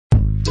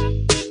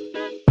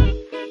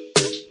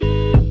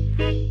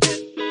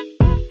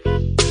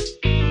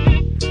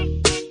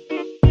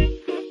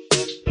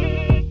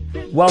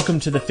Welcome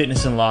to the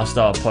Fitness and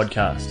Lifestyle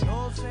Podcast.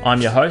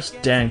 I'm your host,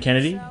 Dan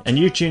Kennedy, and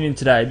you tune in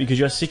today because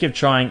you're sick of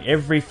trying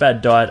every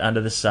fad diet under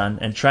the sun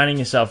and training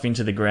yourself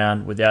into the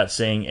ground without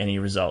seeing any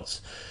results.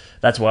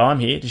 That's why I'm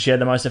here to share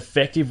the most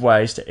effective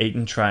ways to eat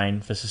and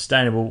train for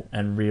sustainable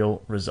and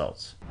real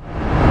results.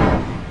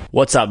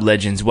 What's up,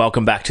 legends?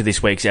 Welcome back to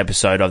this week's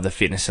episode of the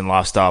Fitness and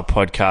Lifestyle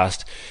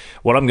Podcast.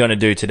 What I'm going to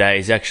do today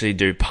is actually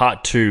do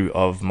part 2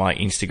 of my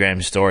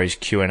Instagram stories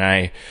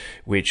Q&A,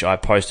 which I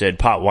posted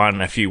part 1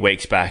 a few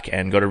weeks back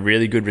and got a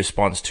really good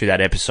response to that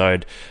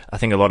episode. I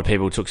think a lot of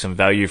people took some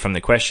value from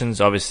the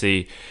questions.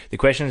 Obviously, the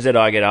questions that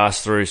I get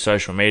asked through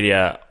social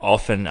media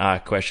often are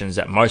questions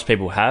that most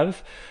people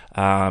have.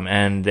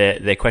 And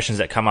they're questions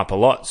that come up a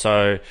lot.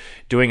 So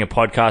doing a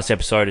podcast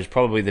episode is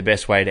probably the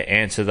best way to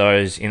answer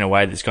those in a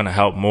way that's going to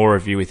help more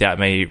of you without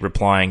me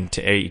replying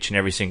to each and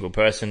every single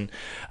person.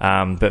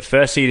 But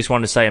firstly, I just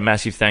wanted to say a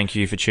massive thank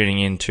you for tuning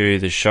in to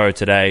the show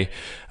today.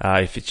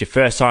 If it's your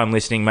first time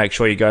listening, make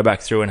sure you go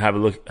back through and have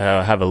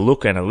a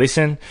look and a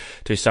listen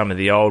to some of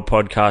the old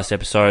podcast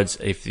episodes.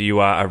 If you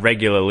are a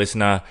regular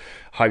listener,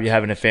 hope you're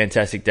having a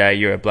fantastic day.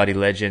 You're a bloody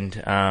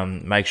legend.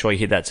 Make sure you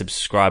hit that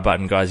subscribe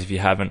button, guys, if you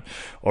haven't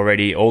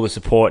already. All the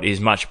support is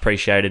much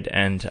appreciated.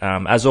 And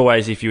as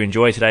always, if you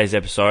enjoy today's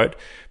episode,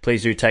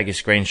 please do take a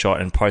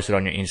screenshot and post it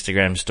on your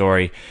Instagram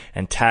story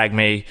and tag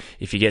me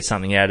if you get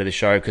something out of the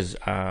show, because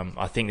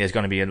I think there's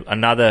going to be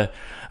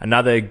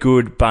another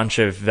good bunch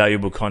of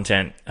valuable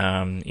content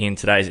in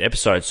today's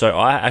episode. So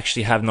I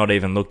actually have not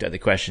even looked at the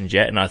questions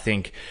yet, and I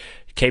think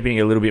keeping it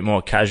a little bit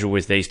more casual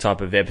with these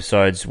type of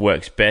episodes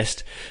works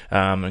best,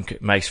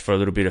 and makes for a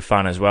little bit of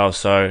fun as well.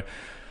 So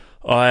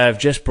I have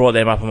just brought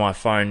them up on my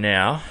phone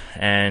now,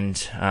 and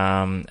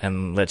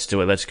let's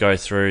do it. Let's go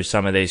through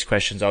some of these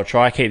questions. I'll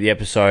try to keep the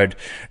episode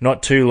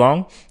not too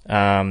long,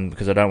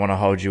 because I don't want to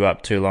hold you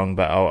up too long,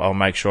 but I'll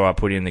make sure I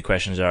put in the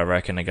questions that I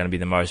reckon are going to be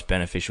the most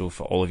beneficial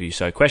for all of you.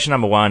 So question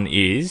number 1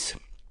 is,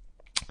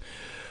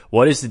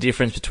 what is the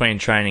difference between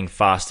training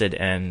fasted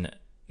and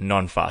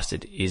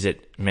non-fasted? Is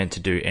it meant to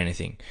do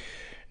anything?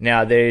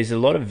 Now, there's a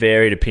lot of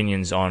varied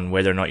opinions on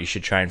whether or not you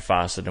should train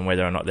fasted and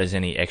whether or not there's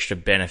any extra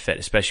benefit,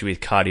 especially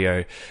with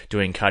cardio,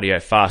 doing cardio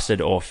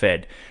fasted or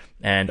fed.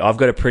 And I've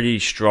got a pretty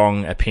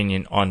strong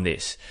opinion on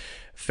this.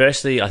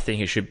 Firstly, I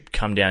think it should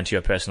come down to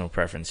your personal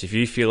preference. If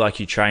you feel like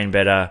you train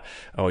better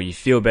or you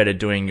feel better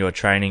doing your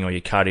training or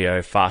your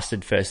cardio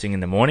fasted first thing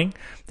in the morning,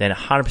 then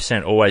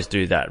 100% always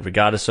do that,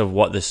 regardless of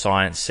what the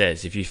science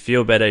says. If you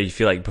feel better, you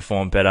feel like you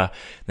perform better,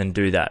 then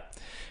do that.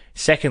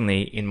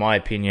 Secondly, in my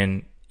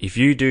opinion, if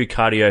you do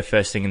cardio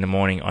first thing in the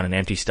morning on an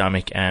empty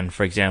stomach and,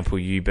 for example,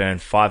 you burn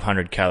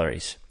 500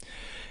 calories,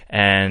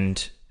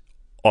 and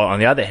on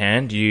the other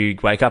hand, you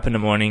wake up in the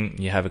morning,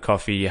 you have a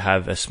coffee, you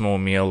have a small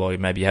meal, or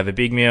maybe you have a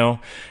big meal,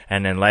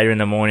 and then later in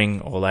the morning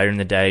or later in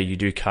the day, you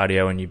do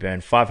cardio and you burn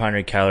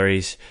 500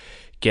 calories,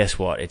 guess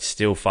what? It's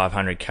still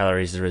 500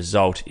 calories. The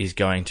result is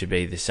going to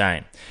be the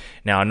same.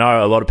 Now, I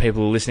know a lot of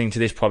people listening to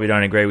this probably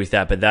don't agree with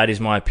that, but that is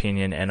my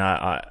opinion, and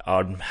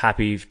I'm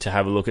happy to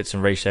have a look at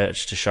some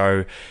research to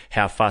show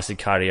how fasted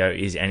cardio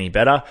is any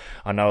better.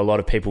 I know a lot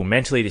of people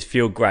mentally just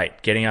feel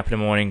great getting up in the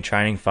morning,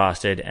 training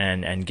fasted,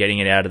 and getting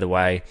it out of the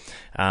way.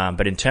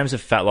 But in terms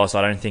of fat loss,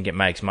 I don't think it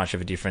makes much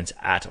of a difference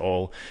at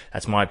all.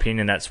 That's my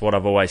opinion. That's what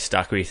I've always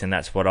stuck with, and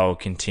that's what I'll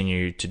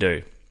continue to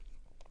do.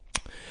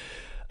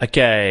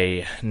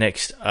 Okay,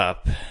 next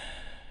up.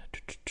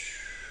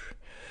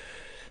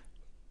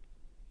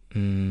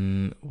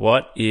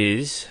 What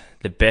is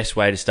the best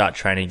way to start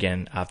training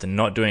again after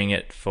not doing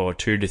it for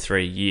 2 to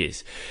 3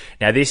 years?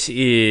 Now, this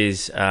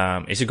is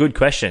it's a good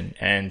question,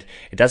 and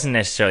it doesn't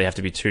necessarily have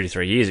to be 2 to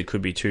 3 years. It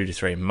could be 2 to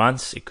 3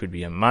 months. It could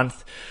be a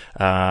month.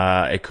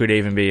 It could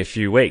even be a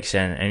few weeks.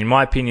 And in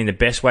my opinion, the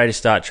best way to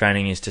start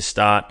training is to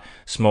start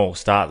small,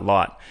 start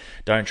light.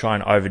 Don't try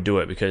and overdo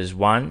it, because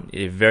 1,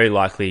 you're very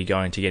likely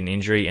going to get an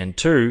injury, and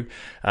 2,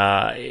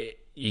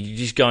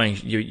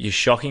 you're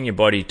shocking your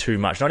body too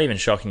much. Not even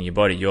shocking your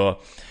body.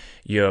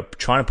 You're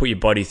trying to put your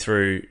body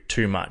through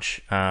too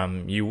much.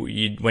 When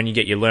you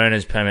get your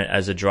learner's permit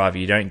as a driver,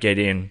 you don't get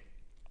in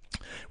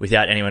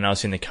without anyone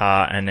else in the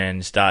car and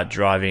then start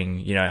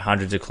driving,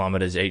 hundreds of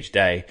kilometers each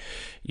day.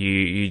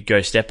 You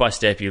go step by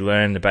step, you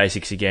learn the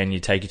basics again, you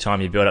take your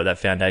time, you build up that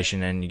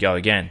foundation, and you go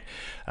again.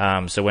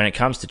 So when it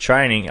comes to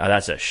training,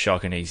 that's a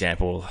shocking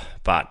example,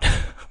 but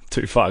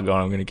too far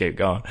gone, I'm going to keep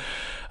going.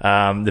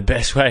 The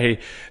best way,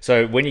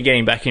 so when you're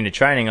getting back into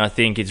training, I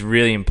think it's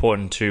really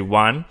important to,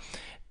 1,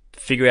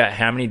 figure out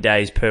how many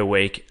days per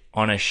week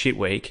on a shit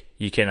week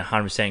you can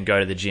 100% go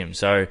to the gym.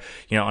 So,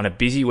 on a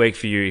busy week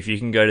for you, if you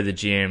can go to the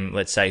gym,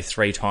 let's say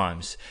 3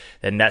 times,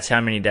 then that's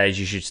how many days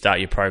you should start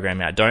your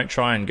program out. Don't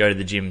try and go to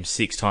the gym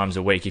 6 times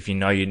a week if you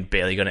know you're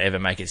barely going to ever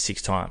make it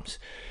 6 times.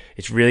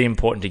 it's really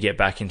important to get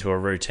back into a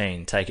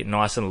routine. Take it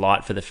nice and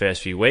light for the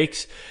first few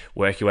weeks,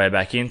 work your way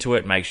back into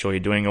it, make sure you're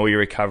doing all your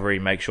recovery,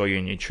 make sure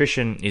your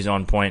nutrition is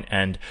on point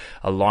and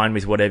align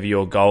with whatever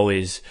your goal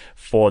is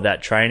for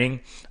that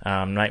training.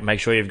 Make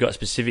sure you've got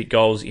specific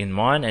goals in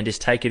mind, and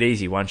just take it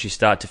easy. Once you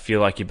start to feel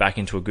like you're back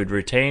into a good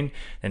routine,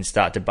 then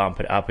start to bump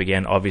it up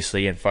again,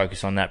 obviously, and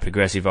focus on that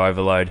progressive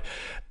overload.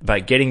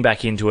 But getting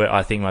back into it,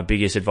 I think my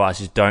biggest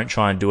advice is don't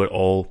try and do it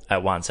all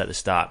at once at the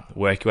start.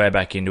 Work your way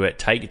back into it,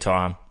 take your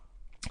time,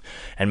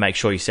 and make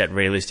sure you set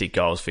realistic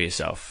goals for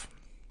yourself.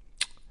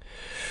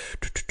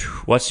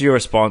 What's your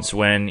response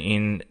when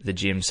in the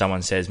gym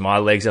someone says, my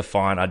legs are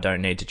fine, I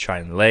don't need to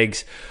train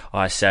legs?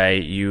 I say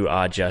you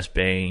are just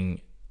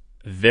being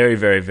very,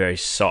 very, very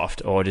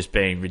soft, or just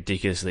being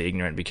ridiculously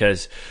ignorant,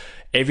 because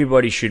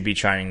everybody should be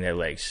training their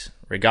legs,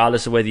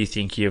 regardless of whether you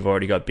think you've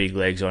already got big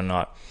legs or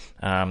not.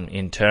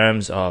 In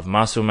terms of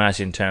muscle mass,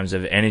 in terms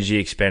of energy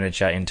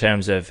expenditure, in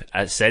terms of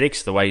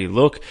aesthetics, the way you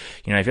look,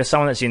 if you're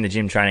someone that's in the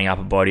gym training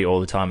upper body all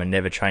the time and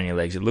never train your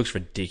legs, it looks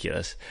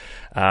ridiculous.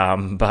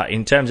 But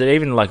in terms of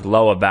even like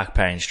lower back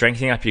pain,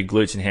 strengthening up your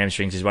glutes and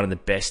hamstrings is one of the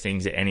best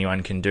things that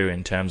anyone can do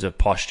in terms of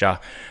posture,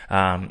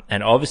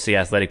 and obviously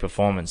athletic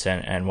performance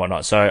and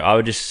whatnot. So I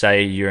would just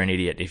say you're an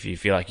idiot if you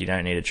feel like you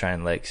don't need to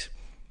train legs.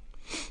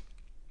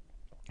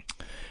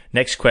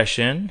 Next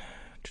question.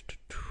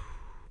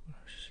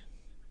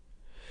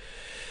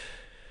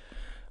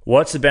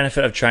 What's the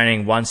benefit of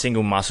training one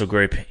single muscle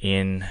group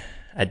in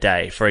a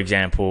day? For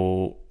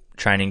example,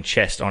 training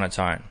chest on its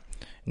own.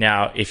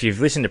 Now, if you've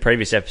listened to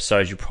previous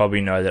episodes, you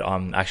probably know that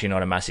I'm actually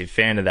not a massive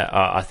fan of that.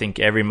 I think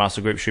every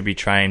muscle group should be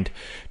trained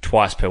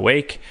twice per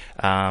week,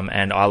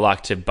 and I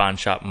like to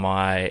bunch up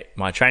my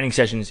training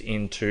sessions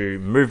into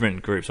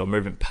movement groups or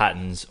movement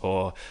patterns,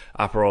 or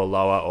upper or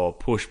lower, or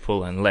push,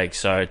 pull, and legs.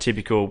 So a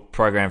typical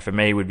program for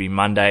me would be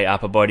Monday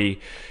upper body,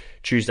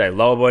 Tuesday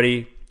lower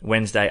body,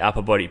 Wednesday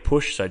upper body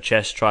push, so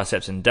chest,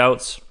 triceps, and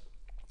delts.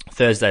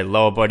 Thursday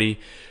lower body,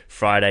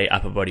 Friday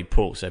upper body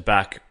pull, so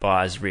back,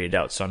 bis, rear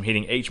delts. So I'm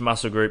hitting each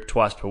muscle group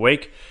twice per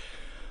week.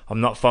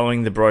 I'm not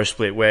following the bro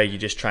split where you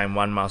just train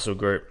one muscle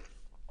group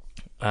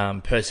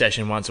per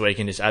session once a week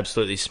and just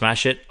absolutely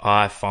smash it.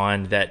 I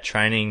find that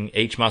training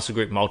each muscle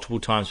group multiple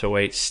times per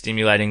week,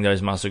 stimulating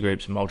those muscle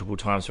groups multiple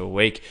times per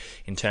week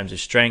in terms of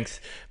strength,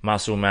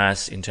 muscle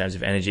mass, in terms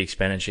of energy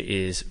expenditure,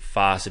 is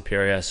far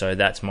superior. So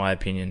that's my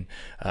opinion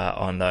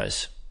on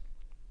those.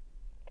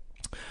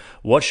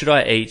 What should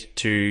I eat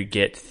to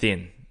get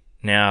thin?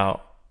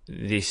 Now,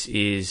 this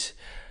is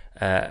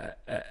a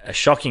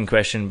shocking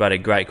question, but a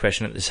great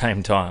question at the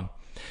same time.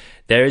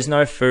 There is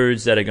no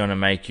foods that are going to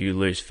make you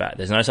lose fat.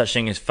 There's no such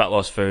thing as fat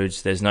loss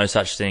foods. There's no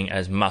such thing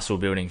as muscle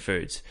building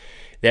foods.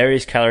 There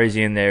is calories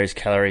in, there is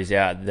calories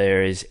out.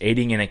 There is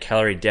eating in a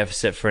calorie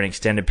deficit for an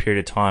extended period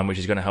of time, which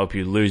is going to help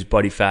you lose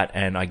body fat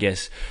and, I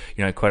guess,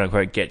 quote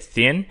unquote, get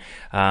thin.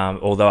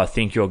 Although I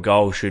think your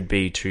goal should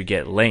be to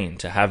get lean,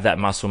 to have that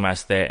muscle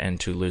mass there and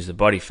to lose the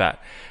body fat.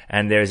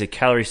 And there is a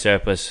calorie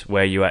surplus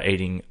where you are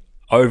eating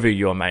over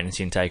your maintenance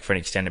intake for an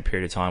extended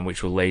period of time,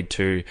 which will lead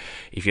to,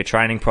 if you're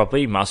training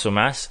properly, muscle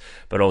mass,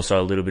 but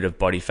also a little bit of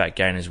body fat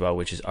gain as well,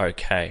 which is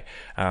okay.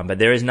 But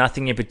there is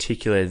nothing in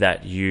particular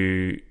that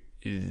you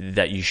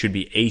should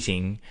be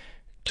eating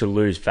to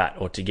lose fat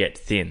or to get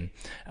thin.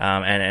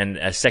 And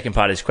a second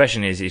part of this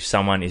question is if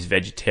someone is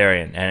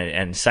vegetarian,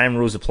 and same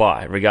rules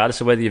apply, regardless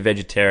of whether you're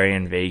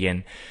vegetarian,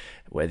 vegan,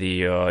 whether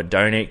you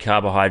don't eat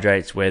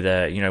carbohydrates,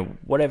 whether,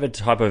 whatever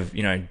type of,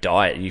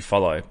 diet you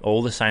follow,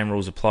 all the same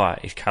rules apply.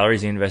 If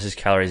calories in versus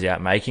calories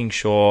out, making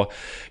sure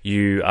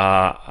you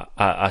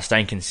are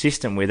staying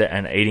consistent with it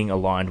and eating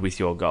aligned with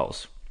your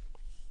goals.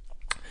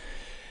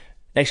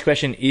 Next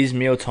question, is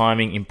meal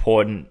timing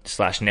important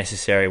 /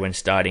 necessary when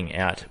starting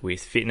out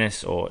with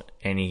fitness, or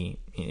any,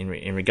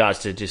 in regards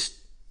to just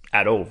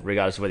at all,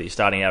 regardless of whether you're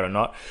starting out or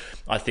not?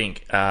 I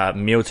think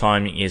meal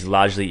timing is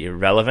largely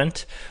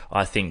irrelevant.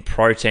 I think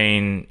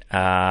protein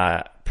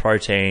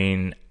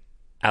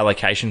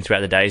allocation throughout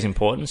the day is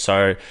important,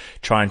 so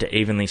trying to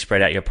evenly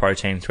spread out your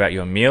protein throughout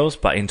your meals.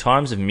 But in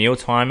terms of meal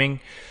timing,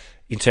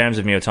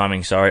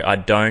 I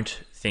don't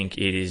think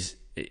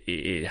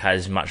it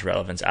has much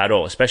relevance at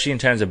all, especially in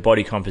terms of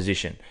body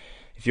composition.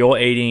 If you're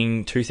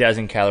eating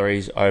 2,000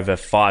 calories over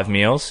 5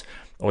 meals,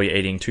 or you're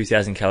eating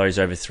 2,000 calories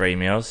over 3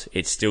 meals,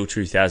 it's still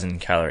 2,000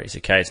 calories,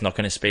 okay? It's not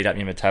going to speed up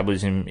your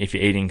metabolism if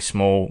you're eating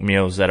small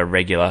meals that are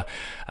regular.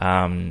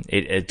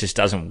 It just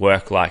doesn't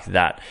work like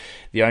that.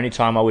 The only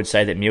time I would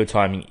say that meal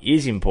timing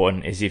is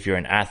important is if you're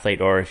an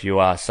athlete, or if you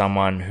are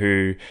someone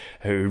who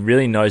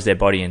really knows their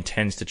body and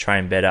tends to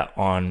train better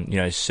on,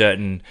 a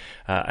certain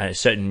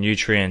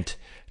nutrient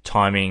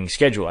timing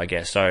schedule, I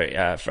guess. So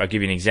I'll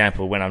give you an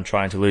example. When I'm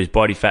trying to lose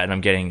body fat and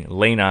I'm getting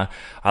leaner,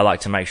 I like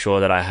to make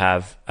sure that I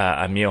have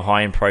a meal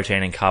high in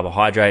protein and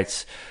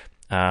carbohydrates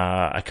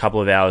a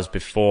couple of hours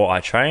before I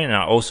train. And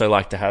I also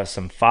like to have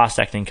some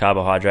fast-acting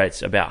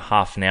carbohydrates about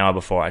half an hour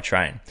before I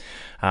train.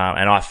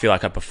 And I feel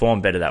like I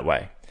perform better that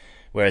way.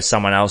 Whereas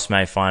someone else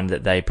may find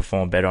that they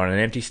perform better on an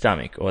empty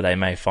stomach, or they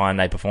may find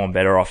they perform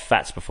better off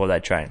fats before they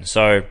train.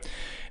 So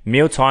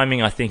meal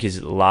timing, I think,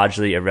 is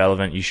largely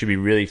irrelevant. You should be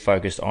really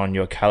focused on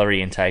your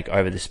calorie intake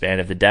over the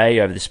span of the day,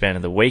 over the span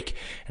of the week,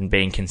 and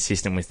being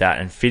consistent with that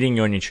and fitting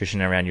your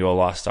nutrition around your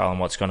lifestyle and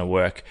what's going to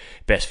work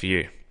best for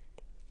you.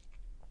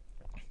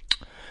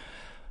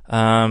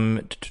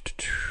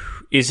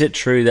 Is it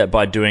true that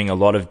by doing a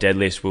lot of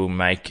deadlifts will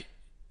make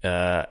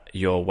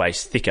your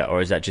waist thicker,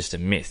 or is that just a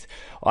myth?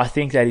 I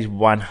think that is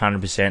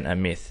 100% a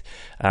myth.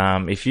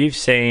 If you've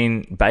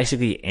seen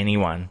basically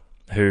anyone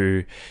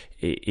who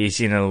is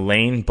in a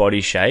lean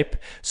body shape,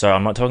 so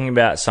I'm not talking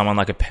about someone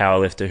like a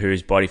powerlifter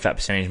whose body fat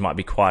percentage might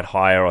be quite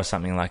higher or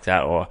something like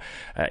that, or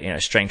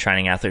strength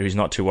training athlete who's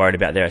not too worried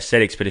about their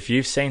aesthetics. But if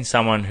you've seen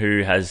someone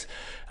who has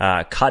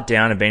cut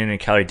down and been in a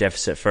calorie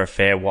deficit for a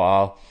fair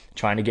while,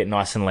 trying to get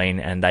nice and lean,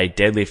 and they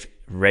deadlift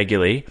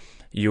regularly,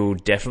 you'll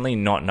definitely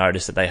not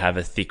notice that they have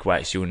a thick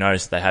waist. You'll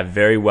notice that they have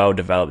very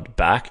well-developed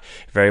back,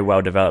 very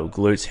well-developed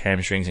glutes,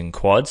 hamstrings, and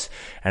quads,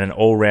 and an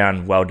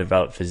all-round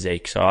well-developed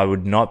physique. So I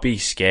would not be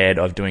scared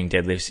of doing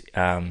deadlifts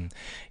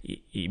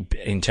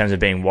in terms of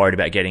being worried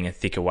about getting a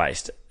thicker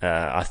waist.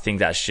 I think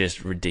that's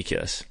just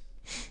ridiculous.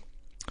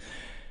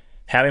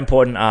 How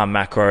important are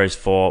macros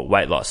for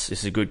weight loss? This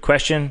is a good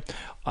question.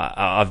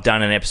 I've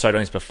done an episode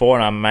on this before,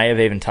 and I may have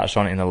even touched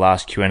on it in the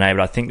last Q&A, but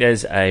I think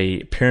there's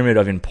a pyramid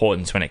of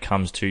importance when it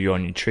comes to your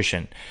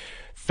nutrition.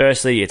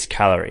 Firstly, it's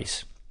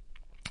calories.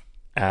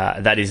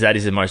 That is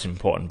the most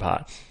important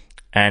part.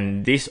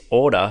 And this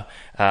order,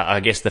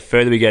 I guess the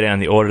further we go down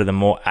the order, the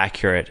more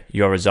accurate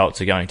your results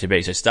are going to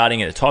be. So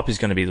starting at the top is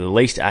going to be the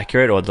least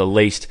accurate, or the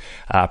least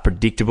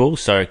predictable.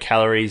 So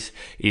calories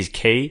is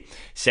key.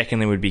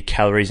 Secondly would be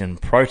calories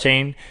and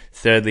protein.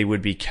 Thirdly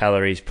would be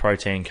calories,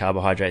 protein,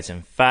 carbohydrates,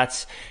 and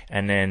fats.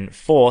 And then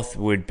fourth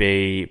would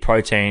be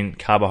protein,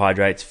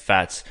 carbohydrates,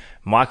 fats,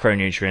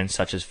 micronutrients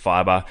such as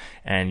fiber,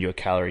 and your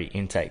calorie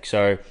intake.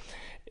 So,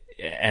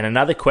 and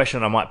another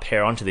question I might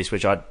pair onto this,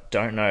 which I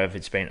don't know if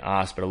it's been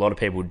asked, but a lot of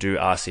people do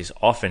ask this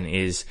often,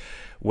 is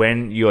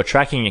when you're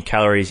tracking your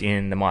calories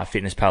in the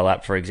MyFitnessPal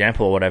app, for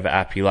example, or whatever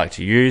app you like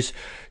to use,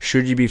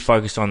 should you be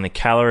focused on the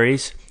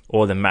calories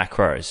or the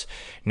macros?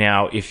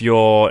 Now, if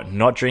you're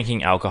not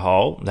drinking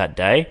alcohol that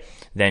day,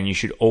 then you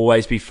should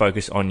always be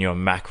focused on your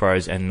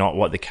macros and not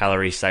what the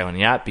calories say on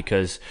the app,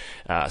 because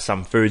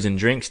some foods and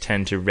drinks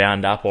tend to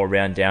round up or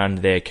round down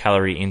their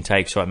calorie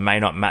intake, so it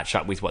may not match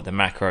up with what the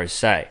macros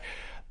say.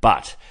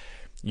 But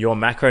your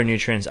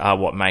macronutrients are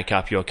what make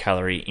up your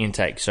calorie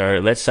intake. So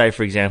let's say,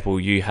 for example,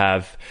 you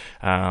have,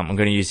 I'm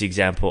going to use the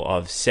example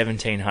of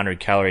 1,700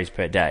 calories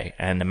per day.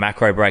 And the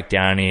macro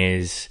breakdown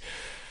is,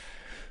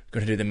 I'm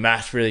going to do the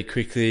math really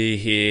quickly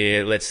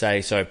here. Let's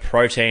say, so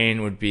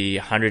protein would be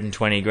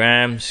 120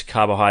 grams,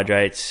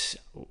 carbohydrates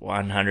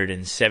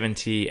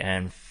 170,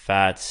 and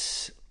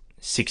fats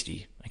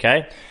 60.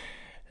 Okay?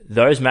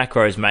 Those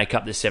macros make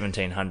up the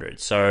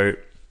 1,700. So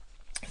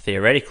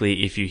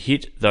theoretically, if you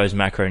hit those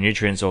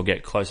macronutrients or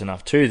get close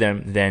enough to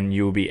them, then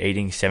you'll be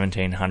eating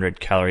 1,700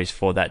 calories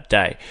for that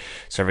day.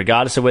 So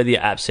regardless of whether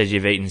your app says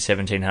you've eaten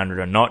 1,700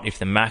 or not, if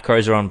the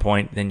macros are on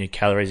point, then your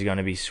calories are going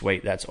to be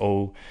sweet. That's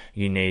all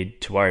you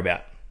need to worry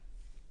about.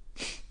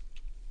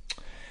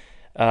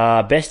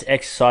 Best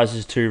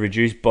exercises to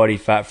reduce body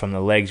fat from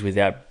the legs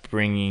without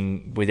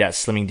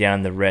slimming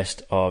down the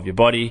rest of your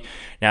body.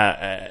 Now,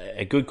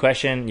 a good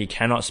question. You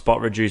cannot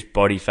spot reduce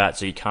body fat,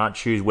 so you can't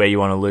choose where you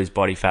want to lose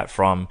body fat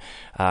from.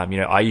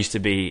 I used to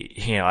be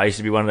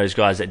one of those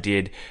guys that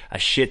did a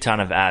shit ton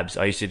of abs.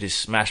 I used to just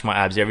smash my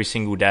abs every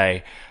single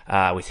day,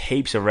 with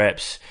heaps of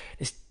reps,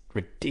 just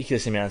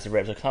ridiculous amounts of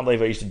reps. I can't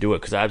believe I used to do it,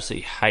 because I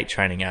absolutely hate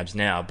training abs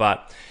now.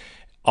 But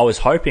I was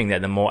hoping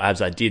that the more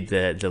abs I did,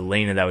 the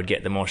leaner they would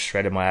get, the more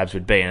shredded my abs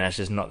would be, and that's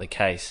just not the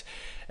case.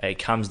 It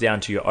comes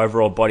down to your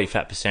overall body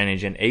fat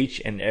percentage, and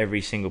each and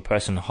every single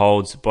person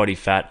holds body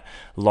fat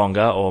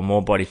longer, or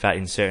more body fat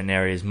in certain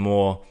areas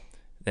more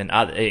than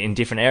in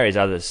different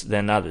areas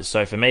than others.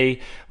 So for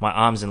me, my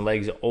arms and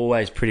legs are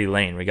always pretty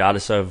lean,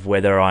 regardless of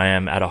whether I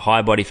am at a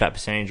high body fat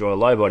percentage or a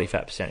low body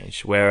fat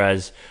percentage.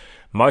 Whereas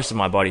most of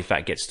my body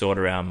fat gets stored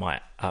around my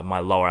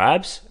lower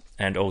abs,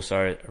 and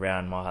also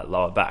around my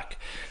lower back.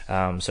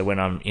 So when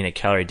I'm in a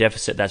calorie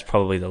deficit, that's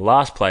probably the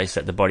last place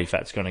that the body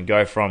fat's going to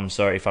go from.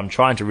 So if I'm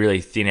trying to really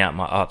if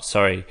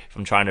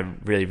I'm trying to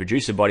really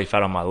reduce the body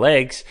fat on my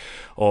legs,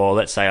 or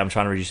let's say I'm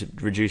trying to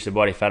reduce the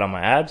body fat on my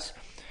abs,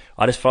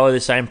 I just follow the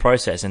same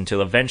process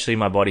until eventually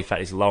my body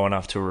fat is low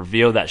enough to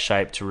reveal that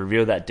shape, to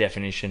reveal that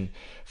definition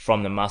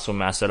from the muscle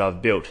mass that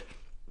I've built.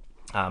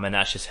 And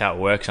that's just how it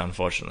works,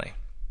 unfortunately.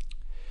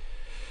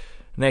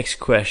 Next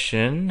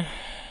question.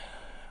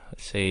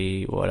 Let's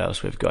see what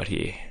else we've got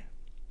here.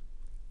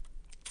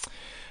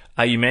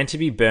 Are you meant to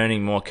be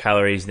burning more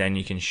calories than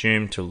you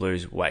consume to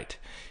lose weight?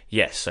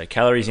 Yes, so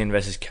calories in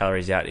versus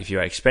calories out. If you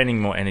are expending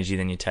more energy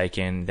than you take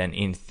in, then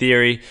in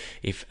theory,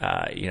 if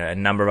a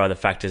number of other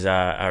factors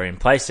are in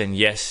place, then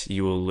yes,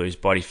 you will lose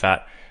body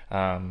fat.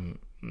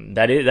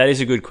 That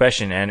is a good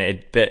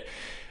question, but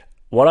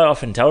what I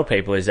often tell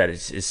people is that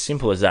it's as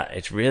simple as that.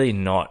 It's really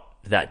not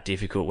that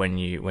difficult when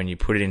you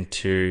put it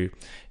into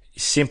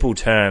simple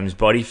terms.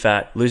 Body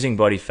fat, losing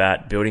body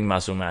fat, building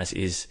muscle mass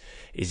is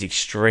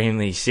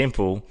extremely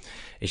simple.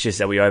 It's just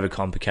that we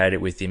overcomplicate it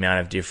with the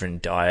amount of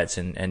different diets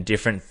and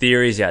different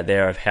theories out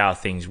there of how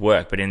things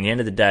work. But in the end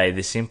of the day,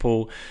 the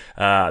simple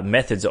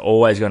methods are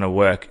always going to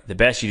work the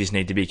best. You just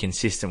need to be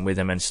consistent with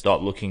them and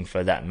stop looking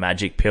for that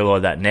magic pill or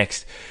that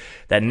next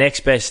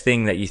best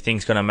thing that you think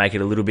is going to make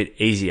it a little bit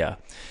easier.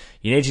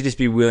 You need to just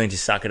be willing to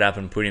suck it up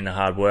and put in the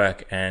hard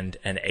work and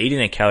eat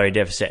in a calorie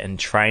deficit and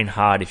train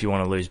hard if you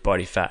want to lose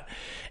body fat.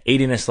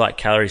 Eat in a slight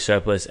calorie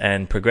surplus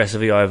and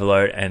progressively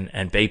overload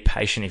and be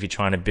patient if you're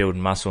trying to build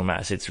muscle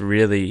mass. It's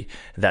really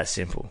that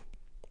simple.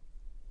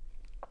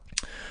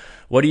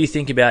 What do you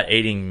think about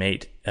eating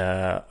meat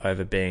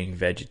over being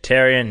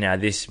vegetarian? Now,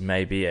 this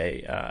may be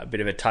a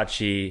bit of a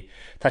touchy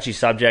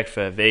subject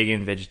for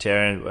vegan,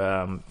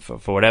 vegetarian,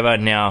 for whatever.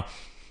 Now,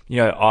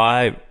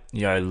 I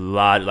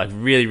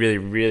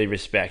really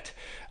respect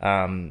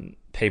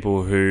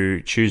people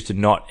who choose to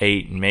not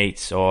eat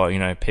meats, or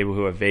people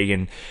who are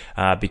vegan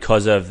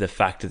because of the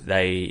fact that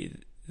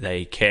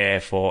they care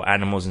for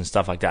animals and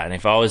stuff like that. And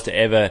if I was to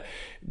ever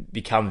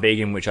become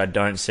vegan, which I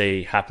don't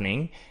see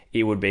happening,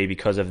 it would be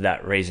because of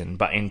that reason.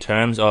 But in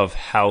terms of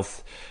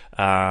health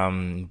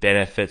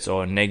benefits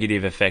or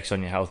negative effects on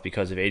your health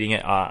because of eating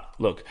it,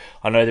 look,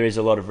 I know there is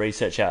a lot of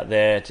research out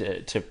there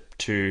to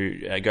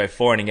go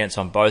for and against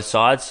on both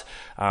sides.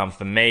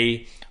 For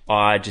me,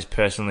 I just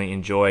personally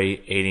enjoy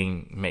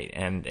eating meat,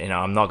 and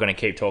I'm not going to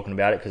keep talking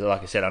about it because,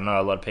 like I said, I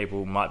know a lot of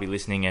people might be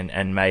listening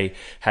and may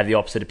have the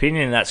opposite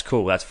opinion, and that's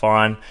cool. That's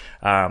fine.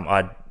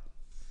 I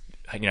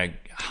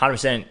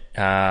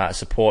 100%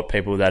 support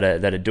people that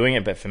are doing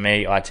it, but for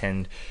me, I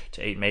tend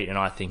to eat meat, and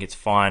I think it's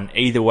fine.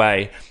 Either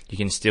way, you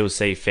can still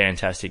see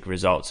fantastic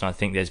results, and I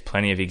think there's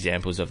plenty of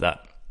examples of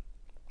that.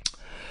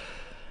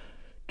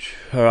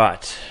 All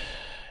right.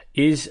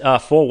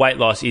 For weight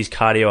loss, is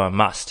cardio a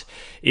must?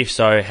 If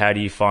so, how do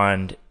you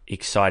find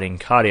exciting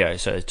cardio?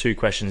 So there's two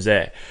questions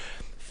there.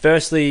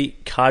 Firstly,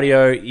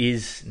 cardio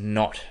is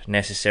not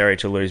necessary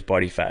to lose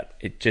body fat.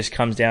 It just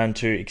comes down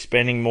to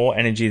expending more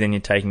energy than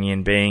you're taking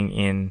in, being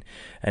in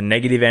a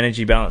negative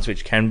energy balance,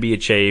 which can be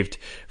achieved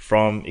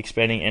from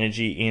expending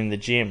energy in the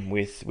gym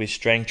with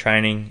strength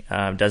training.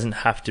 Doesn't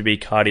have to be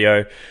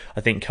cardio.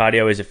 I think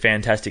cardio is a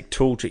fantastic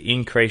tool to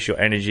increase your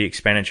energy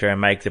expenditure and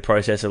make the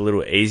process a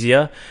little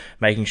easier,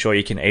 making sure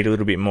you can eat a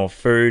little bit more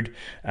food.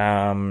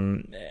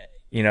 And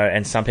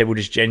some people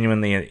just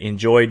genuinely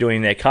enjoy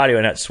doing their cardio,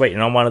 and that's sweet.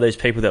 And I'm one of those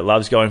people that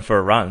loves going for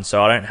a run,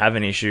 so I don't have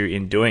an issue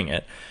in doing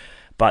it.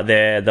 But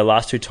the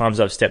last two times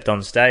I've stepped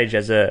on stage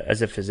as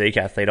a physique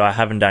athlete, I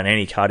haven't done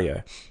any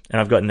cardio,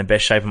 and I've gotten the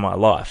best shape of my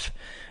life.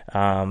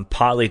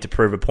 Partly to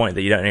prove a point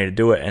that you don't need to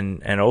do it,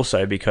 and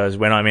also because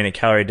when I'm in a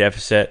calorie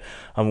deficit,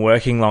 I'm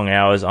working long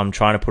hours, I'm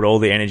trying to put all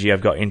the energy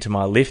I've got into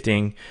my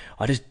lifting.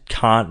 I just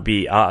can't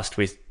be asked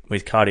with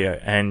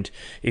cardio. And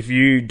if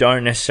you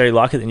don't necessarily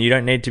like it, then you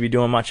don't need to be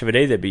doing much of it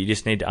either, but you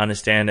just need to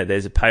understand that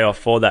there's a payoff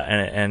for that,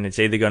 and it's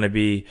either going to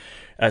be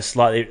a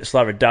slight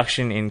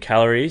reduction in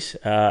calories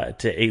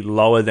to eat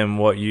lower than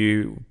what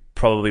you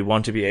probably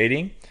want to be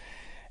eating,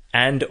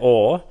 and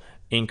or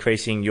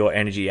increasing your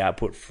energy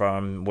output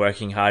from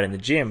working hard in the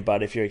gym.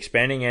 But if you're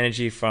expending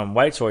energy from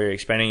weights or you're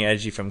expending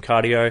energy from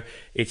cardio,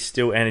 it's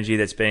still energy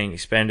that's being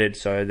expended,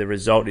 so the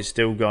result is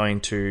still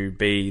going to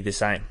be the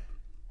same.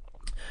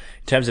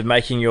 In terms of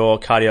making your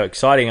cardio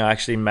exciting, I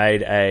actually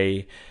made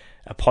an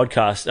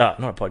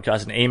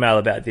email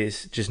about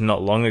this just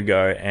not long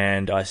ago,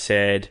 and I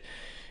said,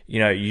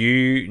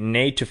 you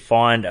need to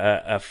find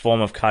a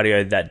form of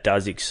cardio that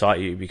does excite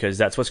you, because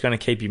that's what's going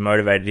to keep you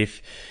motivated.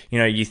 If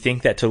you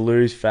think that to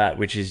lose fat,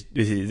 which is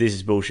this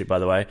is bullshit, by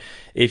the way.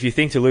 If you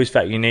think to lose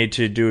fat you need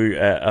to do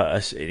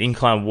an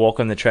incline walk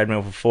on the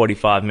treadmill for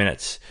 45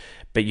 minutes,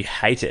 but you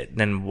hate it,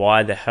 then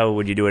why the hell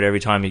would you do it every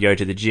time you go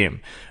to the gym?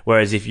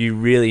 Whereas if you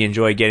really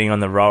enjoy getting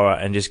on the rower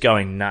and just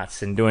going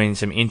nuts and doing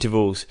some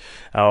intervals,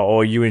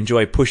 or you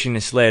enjoy pushing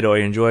the sled, or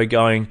you enjoy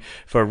going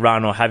for a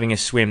run or having a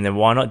swim, then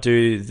why not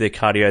do the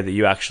cardio that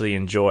you actually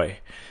enjoy?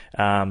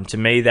 To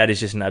me, that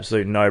is just an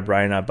absolute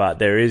no-brainer, but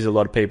there is a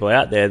lot of people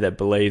out there that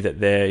believe that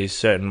there is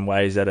certain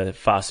ways that are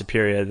far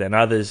superior than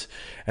others,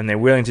 and they're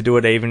willing to do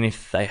it even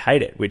if they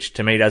hate it, which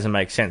to me doesn't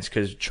make sense,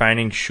 because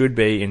training should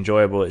be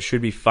enjoyable, it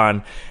should be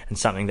fun, and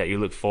something that you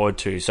look forward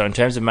to. So in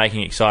terms of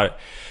making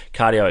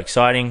cardio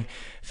exciting,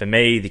 for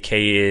me, the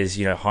key is,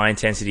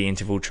 high-intensity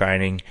interval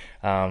training,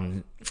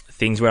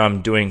 things where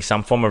I'm doing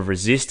some form of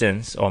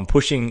resistance, or I'm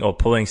pushing or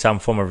pulling some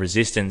form of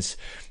resistance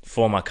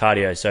for my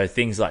cardio. So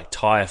things like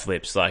tire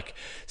flips, like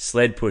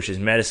sled pushes,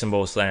 medicine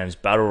ball slams,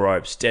 battle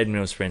ropes, dead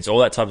mill sprints, all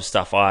that type of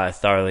stuff I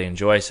thoroughly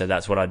enjoy. So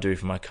that's what I do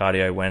for my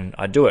cardio when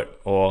I do it,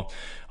 or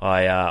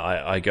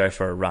I go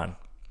for a run.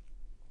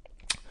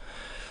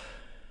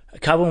 A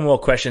couple more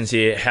questions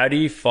here. How do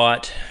you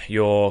fight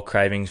your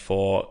cravings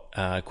for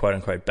quote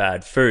unquote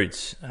bad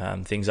foods?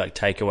 Things like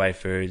takeaway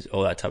foods,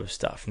 all that type of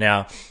stuff.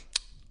 Now,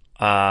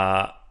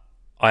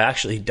 I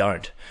actually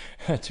don't,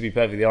 to be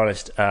perfectly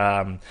honest. If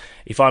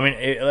I'm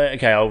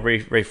I'll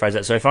rephrase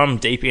that. So if I'm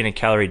deep in a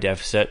calorie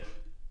deficit,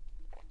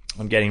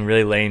 I'm getting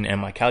really lean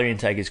and my calorie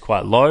intake is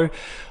quite low,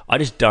 I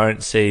just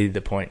don't see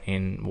the point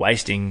in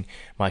wasting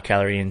my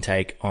calorie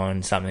intake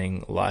on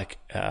something like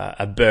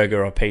a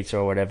burger or pizza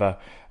or whatever.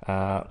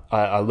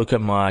 I look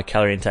at my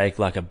calorie intake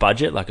like a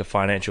budget, like a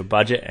financial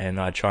budget, and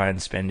I try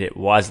and spend it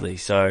wisely.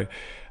 So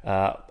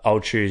I'll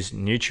choose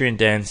nutrient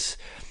dense,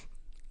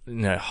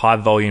 high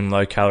volume,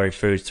 low calorie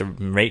foods to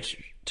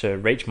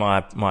reach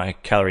my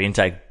calorie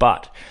intake.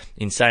 But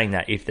in saying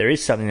that, if there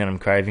is something that I'm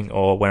craving,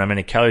 or when I'm in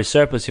a calorie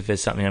surplus, if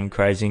there's something I'm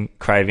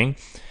craving,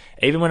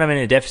 even when I'm in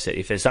a deficit,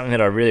 if there's something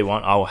that I really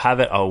want, I'll have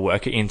it, I'll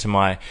work it into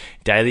my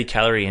daily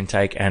calorie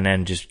intake, and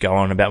then just go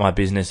on about my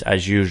business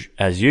as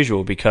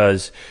usual,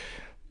 because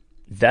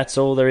that's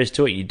all there is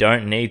to it. You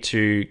don't need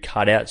to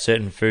cut out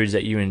certain foods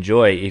that you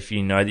enjoy if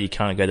you know that you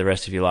can't go the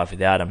rest of your life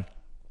without them,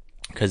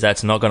 because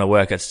that's not going to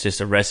work. It's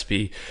just a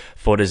recipe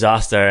for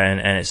disaster,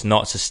 and it's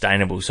not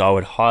sustainable. So I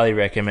would highly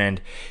recommend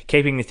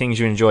keeping the things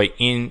you enjoy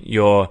in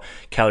your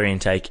calorie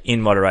intake,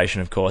 in moderation,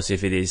 of course,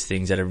 if it is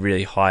things that are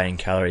really high in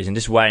calories, and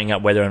just weighing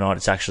up whether or not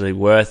it's actually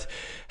worth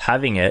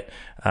having it,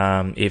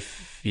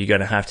 if you're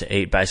going to have to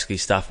eat basically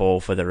stuff all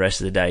for the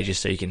rest of the day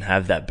just so you can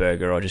have that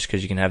burger, or just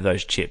because you can have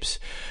those chips.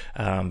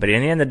 But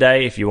in the end of the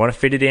day, if you want to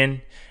fit it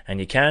in and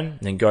you can,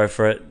 then go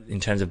for it. In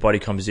terms of body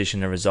composition,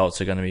 the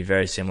results are going to be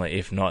very similar,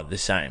 if not the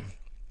same.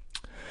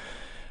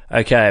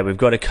 Okay, we've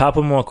got a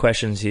couple more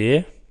questions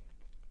here.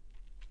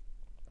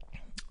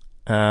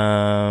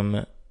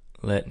 Let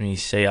me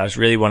see. I just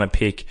really want to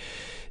pick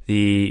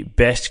the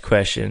best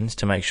questions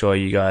to make sure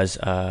you guys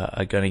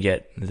are going to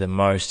get the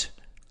most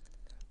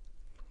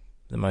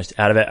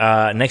out of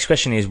it. Next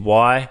question is,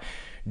 why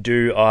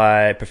do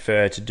I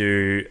prefer to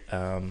do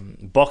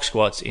box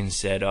squats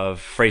instead of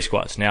free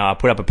squats? Now, I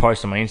put up a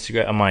post on my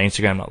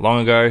Instagram not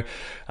long ago.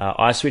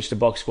 I switched to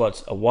box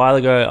squats a while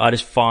ago. I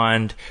just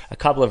find a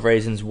couple of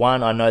reasons.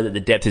 One, I know that the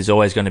depth is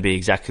always going to be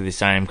exactly the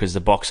same because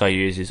the box I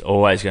use is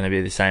always going to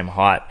be the same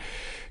height.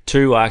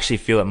 Two, I actually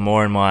feel it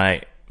more in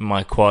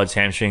my quads,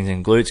 hamstrings,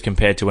 and glutes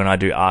compared to when I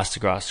do arse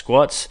to grass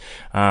squats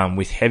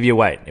with heavier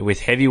weight. With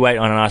heavy weight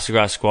on an arse to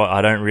grass squat,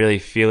 I don't really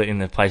feel it in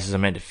the places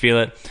I'm meant to feel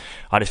it.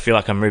 I just feel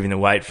like I'm moving the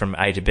weight from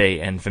A to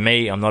B. And for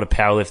me, I'm not a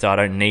powerlifter. I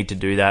don't need to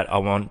do that. I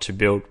want to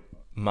build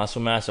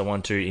muscle mass. I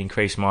want to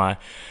improve my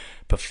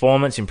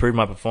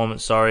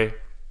performance, So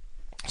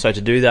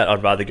to do that,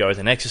 I'd rather go with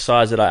an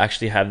exercise that I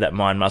actually have that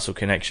mind-muscle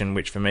connection,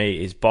 which for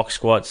me is box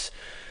squats.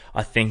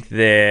 I think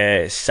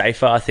they're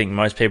safer. I think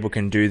most people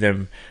can do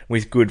them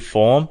with good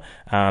form.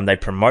 They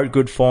promote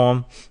good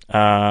form.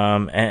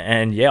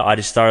 And yeah, I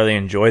just thoroughly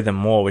enjoy them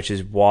more, which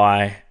is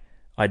why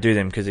I do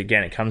them. Because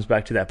again, it comes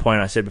back to that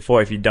point I said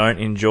before. If you don't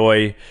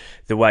enjoy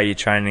the way you're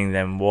training,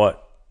 then what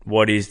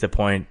is the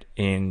point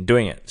in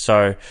doing it?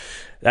 So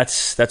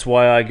that's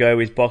why I go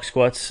with box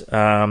squats.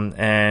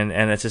 And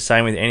it's the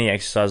same with any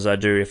exercise I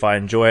do. If I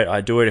enjoy it,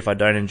 I do it. If I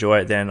don't enjoy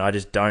it, then I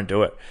just don't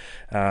do it.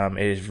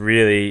 It is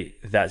really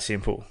that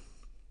simple.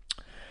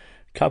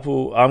 I'm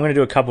going to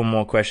do a couple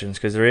more questions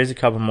because there is a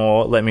couple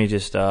more. Let me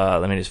just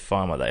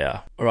find what they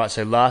are. All right.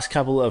 So last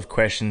couple of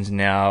questions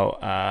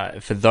now.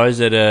 For those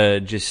that are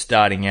just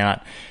starting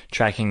out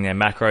tracking their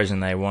macros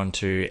and they want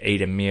to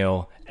eat a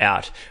meal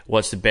out,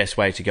 what's the best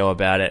way to go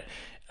about it?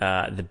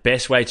 The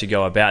best way to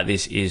go about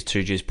this is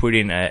to just put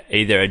in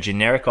either a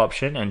generic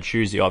option and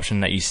choose the option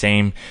that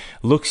you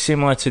looks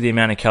similar to the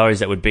amount of calories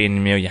that would be in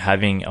the meal you're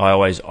having. I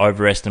always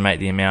overestimate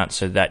the amount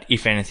so that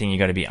if anything, you're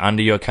going to be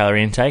under your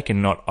calorie intake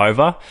and not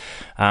over.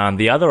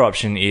 The other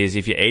option is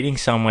if you're eating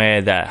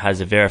somewhere that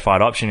has a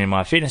verified option in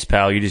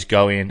MyFitnessPal, you just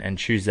go in and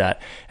choose that,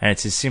 and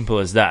it's as simple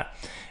as that.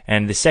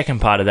 And the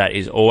second part of that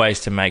is always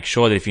to make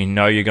sure that if you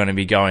know you're going to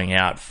be going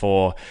out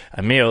for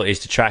a meal, is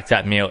to track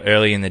that meal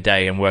early in the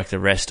day and work the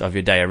rest of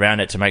your day around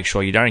it to make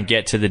sure you don't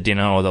get to the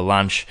dinner or the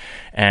lunch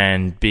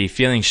and be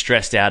feeling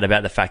stressed out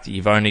about the fact that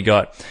you've only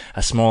got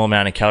a small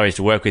amount of calories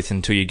to work with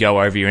until you go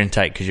over your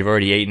intake because you've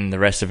already eaten the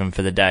rest of them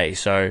for the day.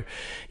 So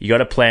you got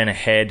to plan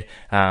ahead.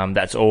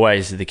 That's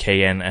always the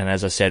key. And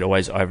as I said,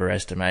 always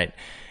overestimate.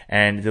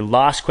 And the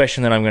last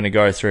question that I'm going to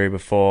go through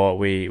before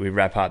we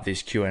wrap up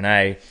this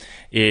Q&A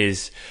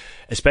is,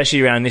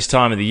 especially around this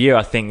time of the year,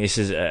 I think this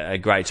is a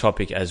great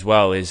topic as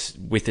well, is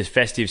with the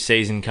festive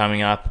season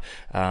coming up,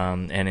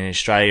 and in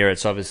Australia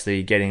it's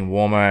obviously getting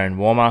warmer and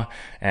warmer,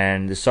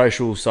 and the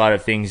social side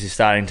of things is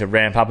starting to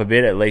ramp up a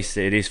bit, at least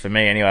it is for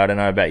me anyway, I don't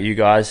know about you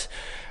guys,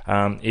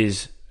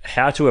 is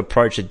how to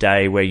approach a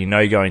day where you know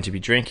you're going to be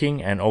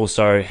drinking, and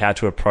also how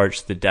to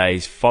approach the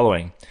days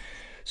following.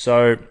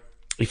 So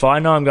if I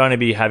know I'm going to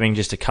be having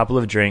just a couple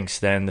of drinks,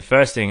 then the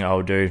first thing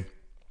I'll do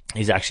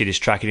is actually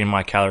just track it in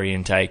my calorie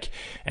intake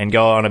and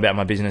go on about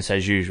my business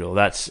as usual.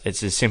 It's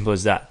as simple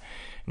as that.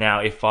 Now,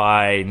 if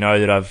I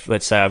know that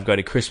let's say I've got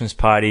a Christmas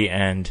party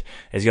and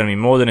there's going to be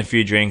more than a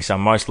few drinks,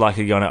 I'm most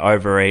likely going to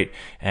overeat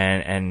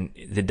and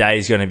the day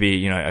is going to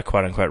be, a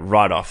quote unquote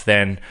write-off,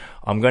 then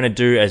I'm going to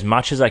do as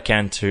much as I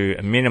can to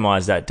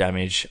minimize that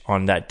damage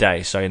on that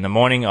day. So in the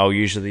morning, I'll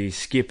usually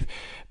skip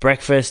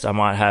breakfast, I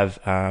might have,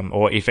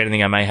 or if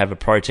anything, I may have a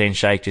protein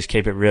shake, just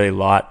keep it really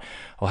light.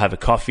 I'll have a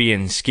coffee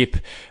and skip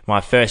my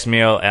first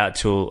meal out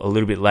till a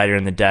little bit later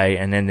in the day.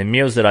 And then the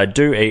meals that I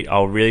do eat,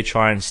 I'll really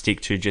try and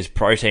stick to just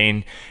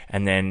protein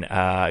and then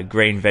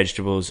green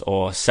vegetables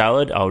or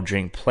salad. I'll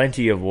drink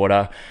plenty of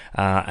water.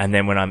 And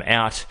then when I'm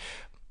out,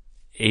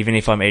 even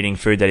if I'm eating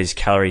food that is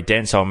calorie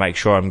dense, I'll make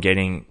sure I'm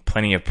getting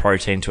plenty of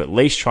protein to at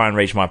least try and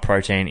reach my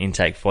protein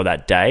intake for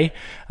that day.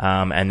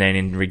 And then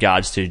in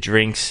regards to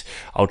drinks,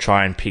 I'll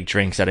try and pick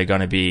drinks that are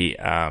going to be,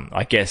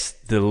 have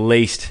the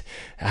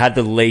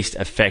least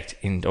effect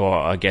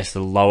the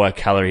lower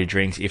calorie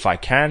drinks if I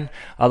can.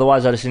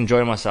 Otherwise, I just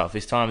enjoy myself.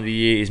 This time of the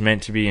year is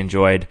meant to be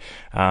enjoyed.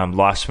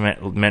 Life's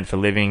meant for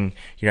living.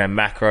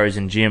 Macros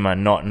and gym are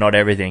not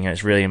everything, and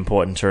it's really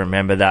important to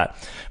remember that.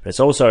 But it's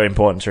also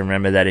important to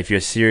remember that if you're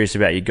serious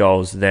about your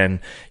goals, then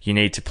you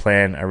need to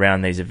plan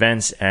around these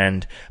events,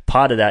 and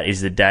part of that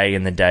is the day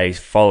and the days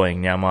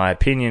following. Now, my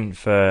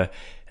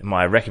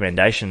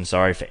recommendation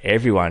for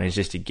everyone is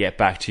just to get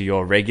back to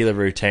your regular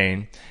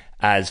routine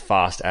as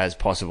fast as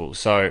possible.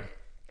 So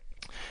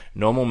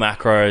normal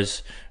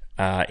macros,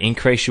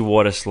 increase your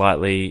water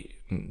slightly,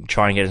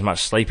 try and get as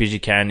much sleep as you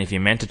can. If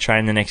you're meant to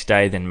train the next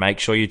day, then make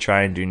sure you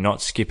train. Do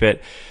not skip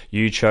it.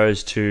 You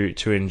chose to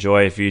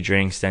enjoy a few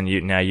drinks, then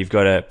you've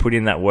got to put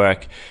in that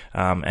work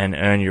and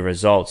earn your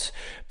results.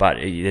 But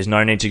there's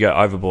no need to go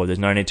overboard. There's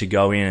no need to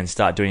go in and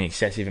start doing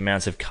excessive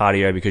amounts of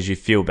cardio because you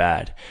feel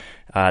bad.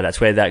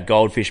 That's where that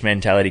goldfish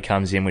mentality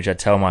comes in, which I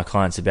tell my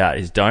clients about,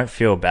 is don't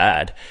feel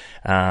bad.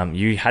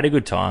 You had a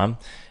good time.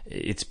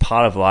 It's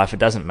part of life. It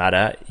doesn't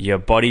matter. Your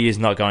body is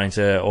not going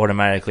to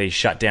automatically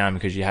shut down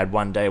because you had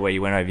one day where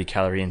you went over your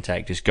calorie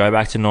intake. Just go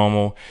back to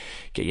normal,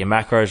 get your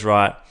macros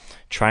right,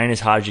 train as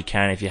hard as you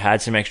can. If you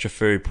had some extra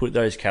food, put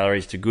those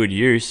calories to good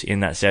use in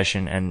that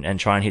session and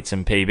try and hit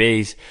some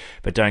PBs,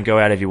 but don't go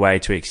out of your way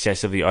to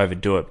excessively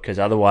overdo it, because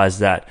otherwise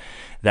that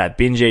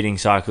binge eating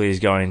cycle is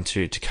going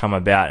to come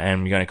about,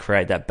 and you're going to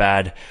create that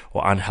bad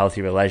or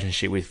unhealthy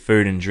relationship with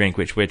food and drink,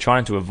 which we're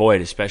trying to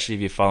avoid, especially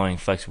if you're following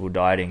flexible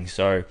dieting.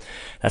 So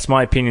that's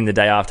my opinion the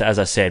day after. As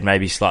I said,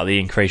 maybe slightly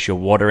increase your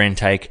water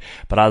intake,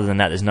 but other than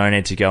that, there's no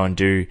need to go and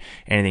do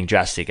anything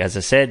drastic. As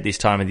I said, this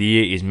time of the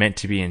year is meant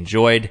to be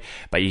enjoyed,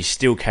 but you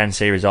still can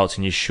see results,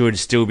 and you should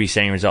still be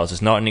seeing results.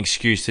 It's not an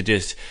excuse to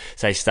just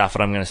say, stuff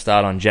it, I'm going to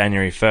start on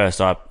January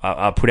 1st.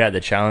 I put out the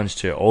challenge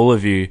to all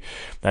of you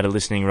that are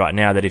listening right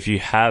now that if you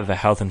have a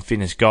health and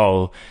fitness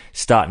goal,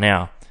 start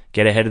now.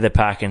 Get ahead of the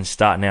pack and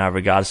start now,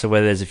 regardless of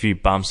whether there's a few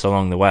bumps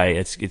along the way.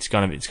 It's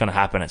going to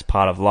happen. It's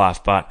part of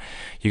life, but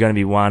you're going to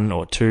be 1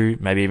 or 2,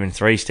 maybe even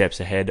 3 steps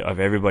ahead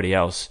of everybody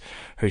else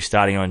who's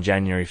starting on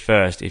January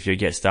 1st if you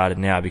get started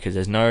now, because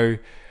there's no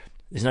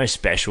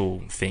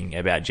special thing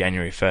about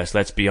January 1st.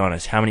 Let's be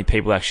honest. How many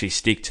people actually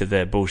stick to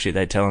the bullshit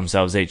they tell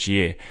themselves each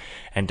year?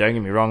 And don't get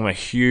me wrong, I'm a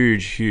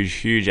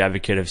huge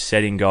advocate of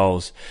setting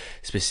goals,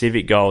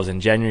 specific goals.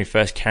 And January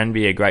 1st can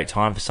be a great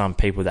time for some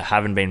people that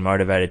haven't been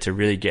motivated to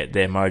really get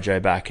their mojo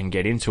back and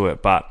get into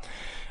it. But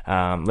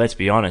let's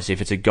be honest,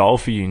 if it's a goal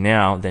for you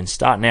now, then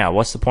start now.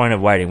 What's the point of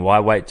waiting? Why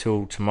wait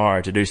till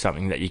tomorrow to do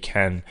something that you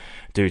can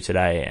do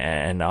today?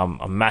 And I'm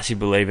a massive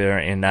believer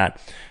in that.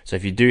 So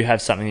if you do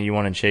have something that you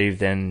want to achieve,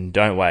 then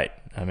don't wait.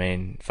 I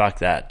mean, fuck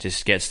that.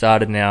 Just get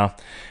started now.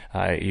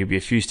 You'll be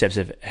a few steps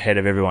ahead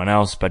of everyone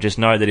else, but just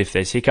know that if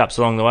there's hiccups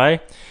along the way,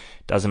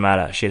 doesn't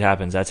matter. Shit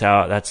happens. That's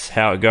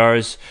how it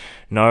goes.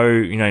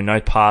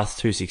 No path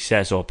to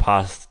success or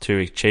path to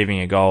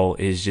achieving a goal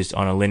is just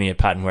on a linear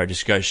pattern where it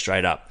just goes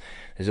straight up.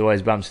 There's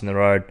always bumps in the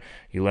road.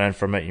 You learn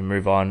from it, you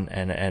move on,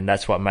 and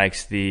that's what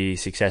makes the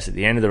success at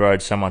the end of the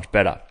road so much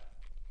better.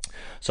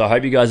 So I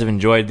hope you guys have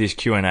enjoyed this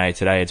Q&A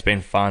today. It's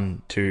been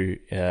fun to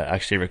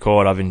actually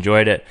record. I've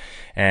enjoyed it,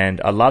 and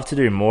I'd love to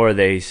do more of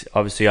these.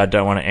 Obviously, I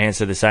don't want to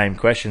answer the same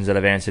questions that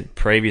I've answered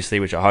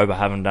previously, which I hope I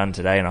haven't done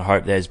today, and I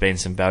hope there's been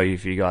some value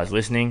for you guys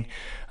listening.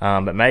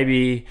 But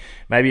maybe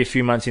a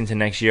few months into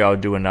next year, I'll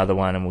do another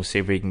one, and we'll see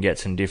if we can get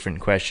some different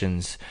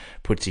questions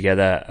put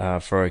together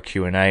for a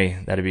Q&A.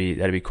 That'd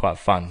be quite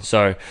fun.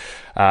 So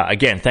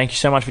again, thank you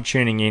so much for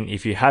tuning in.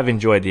 If you have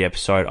enjoyed the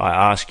episode,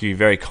 I ask you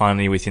very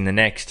kindly within the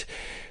next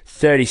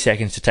 30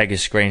 seconds to take a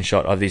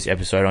screenshot of this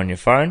episode on your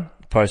phone,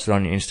 post it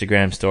on your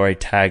Instagram story,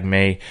 tag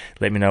me,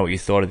 let me know what you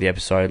thought of the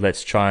episode.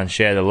 Let's try and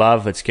share the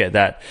love. Let's get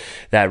that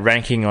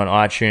ranking on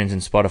iTunes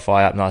and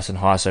Spotify up nice and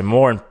high, so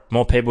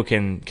more people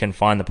can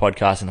find the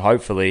podcast and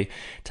hopefully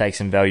take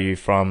some value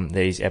from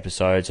these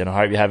episodes. And I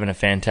hope you're having a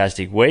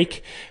fantastic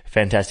week, a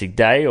fantastic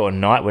day or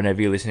night whenever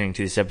you're listening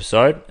to this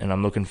episode, and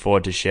I'm looking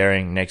forward to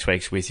sharing next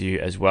week's with you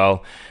as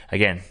well.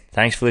 Again,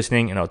 thanks for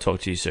listening, and I'll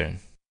talk to you soon.